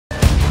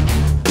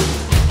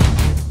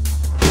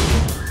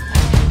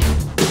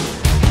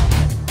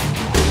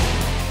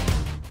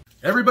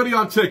Everybody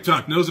on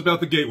TikTok knows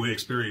about the Gateway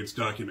Experience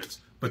documents,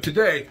 but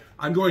today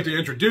I'm going to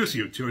introduce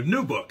you to a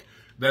new book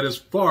that is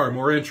far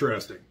more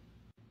interesting.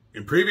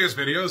 In previous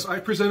videos, I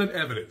presented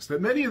evidence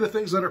that many of the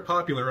things that are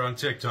popular on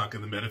TikTok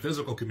in the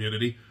metaphysical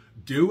community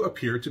do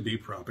appear to be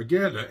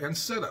propaganda and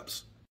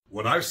setups.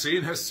 What I've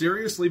seen has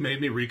seriously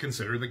made me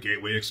reconsider the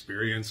Gateway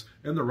Experience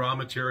and the raw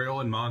material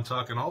and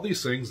Montauk and all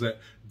these things that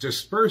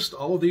dispersed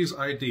all of these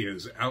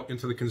ideas out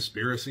into the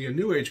conspiracy and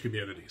New Age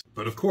communities.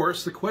 But of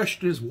course, the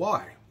question is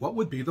why? What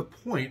would be the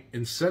point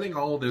in setting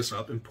all of this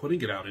up and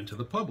putting it out into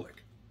the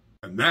public?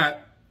 And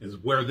that is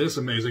where this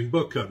amazing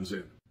book comes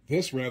in.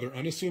 This rather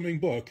unassuming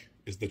book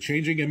is The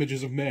Changing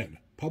Images of Men,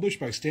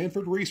 published by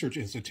Stanford Research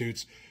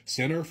Institute's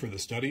Center for the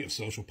Study of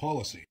Social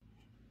Policy.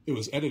 It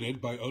was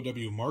edited by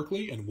O.W.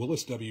 Markley and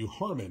Willis W.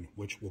 Harman,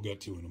 which we'll get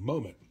to in a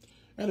moment,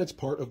 and it's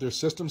part of their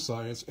System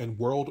Science and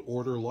World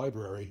Order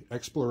Library,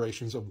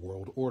 Explorations of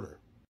World Order.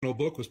 The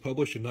original book was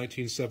published in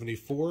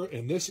 1974,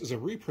 and this is a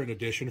reprint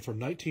edition from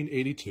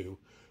 1982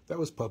 that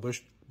was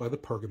published by the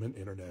Pergamon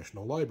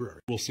International Library.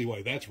 We'll see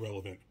why that's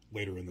relevant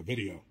later in the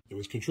video. It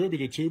was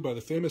contributed to by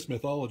the famous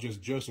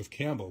mythologist Joseph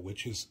Campbell,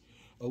 which is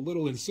a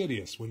little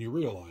insidious when you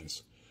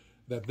realize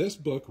that this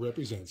book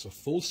represents a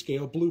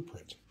full-scale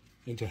blueprint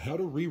into how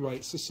to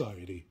rewrite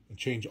society and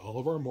change all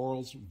of our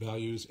morals,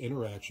 values,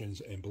 interactions,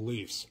 and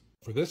beliefs.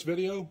 For this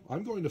video,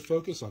 I'm going to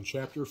focus on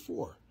Chapter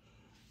 4,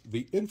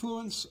 The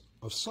Influence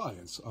of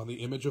Science on the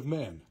Image of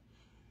Man,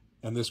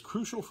 and this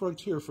crucial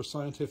frontier for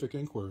scientific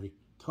inquiry,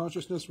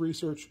 consciousness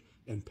research,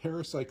 and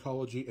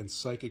parapsychology and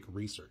psychic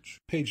research.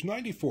 Page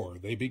 94,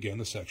 they begin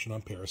the section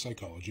on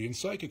parapsychology and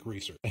psychic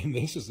research. And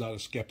this is not a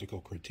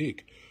skeptical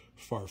critique,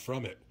 far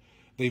from it.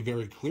 They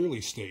very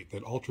clearly state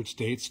that altered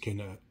states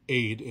can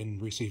aid in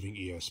receiving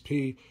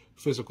ESP,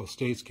 physical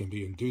states can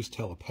be induced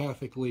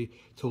telepathically,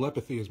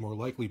 telepathy is more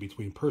likely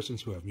between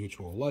persons who have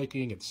mutual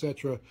liking,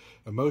 etc.,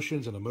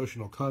 emotions and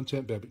emotional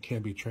content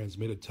can be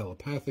transmitted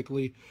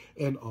telepathically,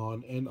 and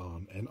on and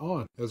on and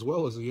on. As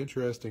well as the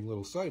interesting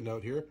little side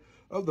note here,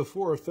 of the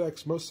four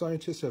effects, most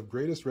scientists have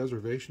greatest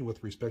reservation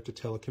with respect to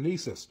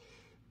telekinesis,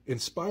 in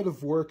spite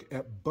of work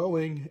at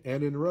Boeing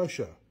and in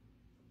Russia.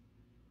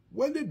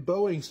 When did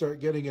Boeing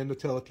start getting into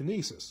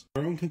telekinesis?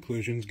 Our own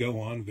conclusions go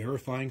on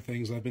verifying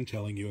things I've been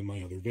telling you in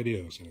my other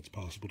videos, and it's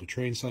possible to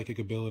train psychic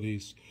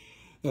abilities,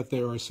 that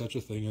there is such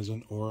a thing as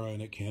an aura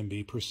and it can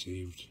be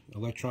perceived.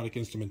 Electronic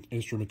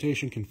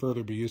instrumentation can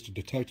further be used to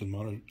detect and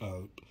monitor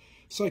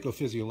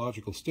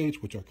psychophysiological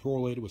states which are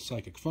correlated with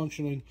psychic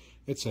functioning,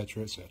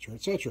 etc., etc.,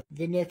 etc.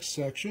 The next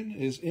section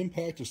is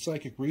Impact of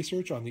Psychic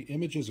Research on the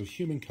Images of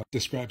Humankind.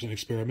 Describes an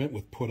experiment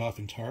with Puthoff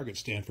and Targ at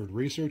Stanford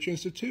Research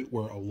Institute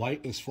where a light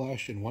is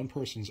flashed in one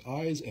person's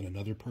eyes and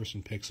another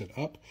person picks it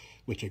up,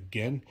 which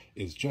again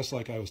is just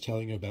like I was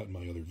telling you about in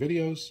my other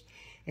videos.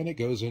 And it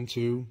goes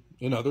into,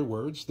 in other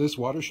words, this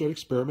watershed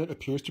experiment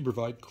appears to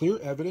provide clear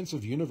evidence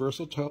of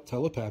universal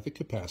telepathic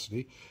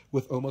capacity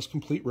with almost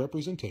complete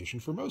representation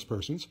for most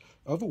persons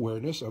of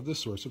awareness of this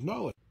source of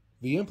knowledge.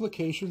 The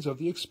implications of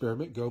the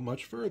experiment go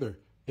much further.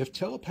 If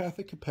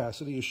telepathic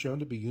capacity is shown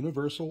to be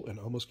universal and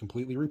almost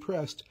completely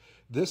repressed,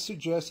 this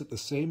suggests that the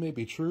same may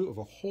be true of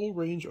a whole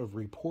range of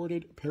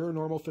reported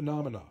paranormal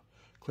phenomena: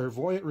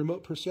 clairvoyant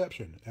remote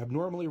perception,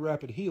 abnormally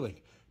rapid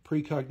healing,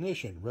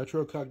 precognition,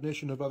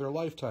 retrocognition of other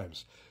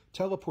lifetimes,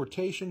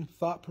 teleportation,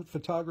 thought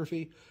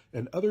photography,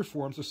 and other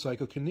forms of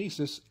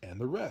psychokinesis, and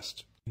the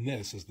rest. And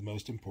this is the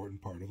most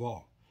important part of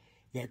all,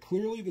 that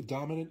clearly the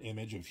dominant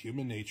image of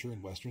human nature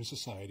in Western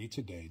society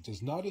today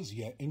does not as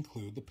yet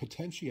include the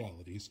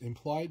potentialities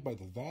implied by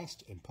the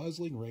vast and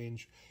puzzling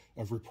range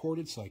of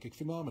reported psychic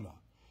phenomena.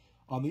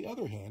 On the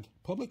other hand,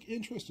 public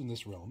interest in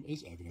this realm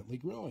is evidently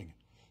growing.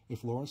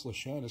 If Lawrence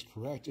Lashan is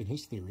correct in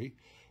his theory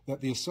that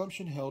the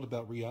assumption held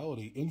about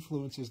reality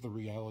influences the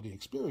reality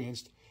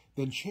experienced,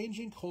 then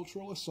changing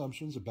cultural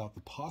assumptions about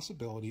the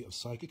possibility of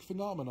psychic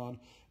phenomenon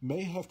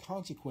may have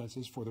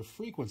consequences for the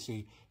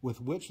frequency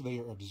with which they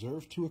are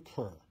observed to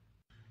occur.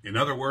 In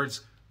other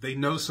words, they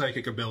know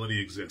psychic ability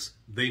exists.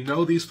 They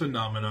know these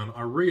phenomena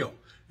are real,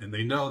 and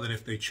they know that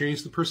if they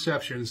change the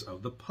perceptions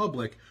of the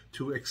public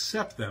to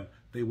accept them,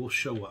 they will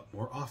show up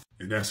more often.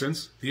 In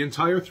essence, the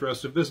entire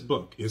thrust of this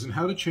book is in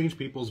how to change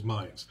people's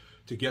minds,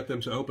 to get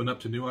them to open up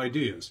to new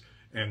ideas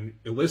and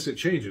elicit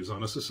changes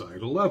on a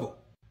societal level.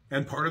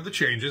 And part of the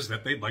changes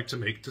that they'd like to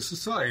make to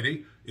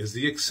society is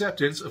the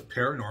acceptance of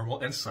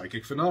paranormal and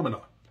psychic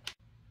phenomena.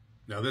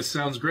 Now this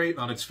sounds great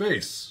on its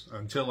face,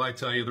 until I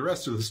tell you the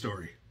rest of the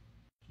story.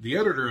 The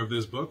editor of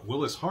this book,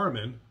 Willis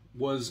Harman,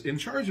 was in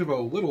charge of a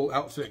little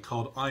outfit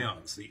called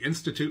IONS, the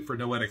Institute for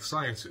Noetic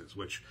Sciences,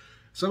 which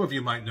some of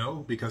you might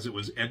know because it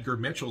was Edgar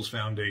Mitchell's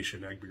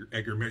foundation.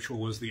 Edgar Mitchell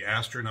was the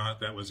astronaut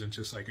that was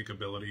into psychic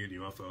ability and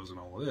UFOs and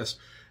all of this,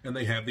 and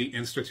they had the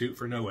Institute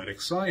for Noetic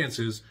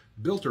Sciences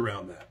built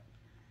around that.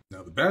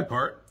 Now the bad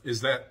part is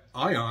that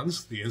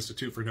IONS, the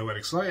Institute for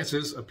Noetic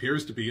Sciences,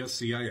 appears to be a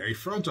CIA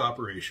front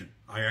operation.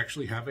 I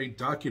actually have a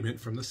document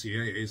from the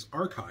CIA's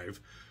archive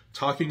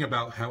talking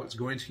about how it's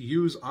going to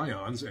use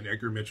IONS and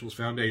Edgar Mitchell's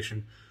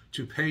foundation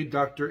to pay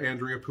Dr.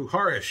 Andrea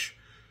Puharish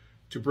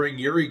to bring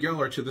Uri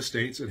Geller to the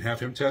States and have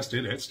him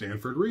tested at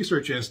Stanford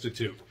Research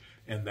Institute.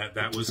 And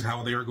that was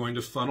how they were going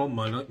to funnel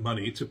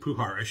money to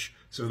Puharish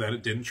so that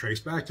it didn't trace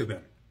back to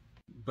them.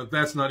 But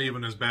that's not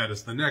even as bad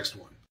as the next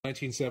one. In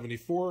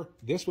 1974,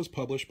 this was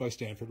published by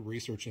Stanford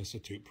Research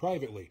Institute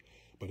privately,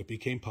 but it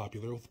became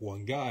popular with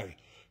one guy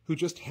who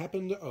just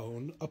happened to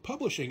own a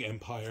publishing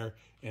empire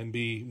and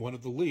be one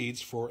of the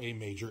leads for a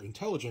major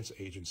intelligence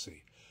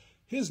agency.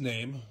 His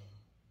name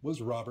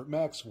was Robert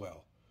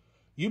Maxwell.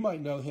 You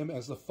might know him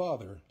as the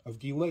father of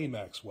Ghislaine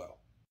Maxwell.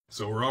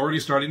 So we're already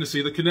starting to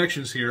see the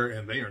connections here,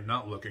 and they are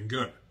not looking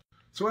good.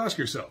 So ask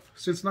yourself,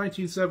 since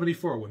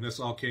 1974 when this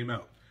all came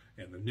out,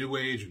 and the New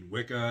Age and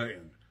Wicca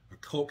and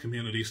occult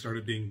community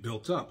started being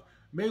built up,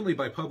 mainly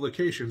by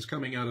publications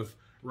coming out of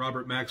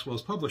Robert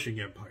Maxwell's publishing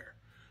empire,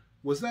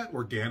 was that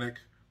organic?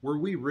 Were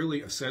we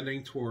really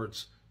ascending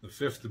towards the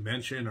fifth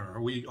dimension, or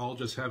are we all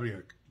just having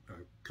a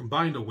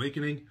combined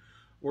awakening?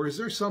 Or is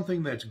there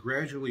something that's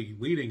gradually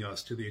leading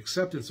us to the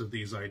acceptance of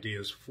these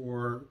ideas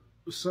for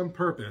some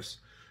purpose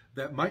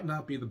that might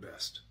not be the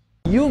best?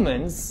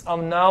 Humans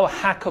are now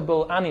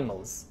hackable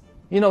animals.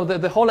 You know,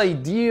 the whole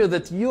idea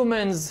that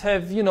humans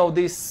have, you know,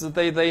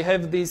 they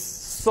have this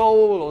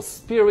soul or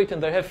spirit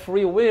and they have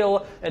free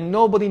will and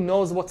nobody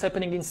knows what's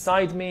happening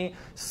inside me.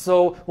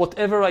 So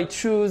whatever I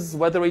choose,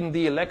 whether in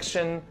the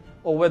election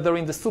or whether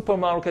in the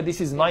supermarket,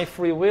 this is my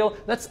free will,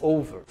 that's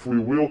over. Free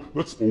will,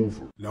 that's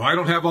over. Now, I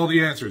don't have all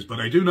the answers, but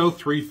I do know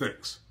 3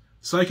 things.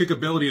 Psychic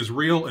ability is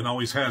real and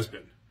always has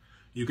been.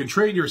 You can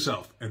train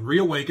yourself and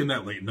reawaken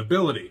that latent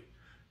ability.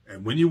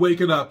 And when you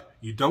wake it up,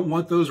 you don't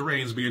want those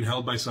reins being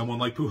held by someone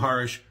like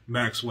Puharish,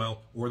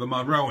 Maxwell, or the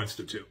Monroe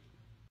Institute.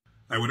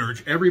 I would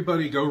urge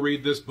everybody go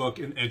read this book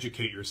and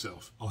educate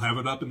yourself. I'll have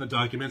it up in the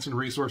Documents and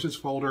Resources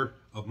folder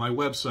of my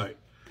website.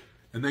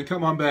 And then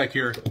come on back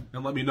here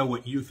and let me know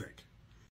what you think.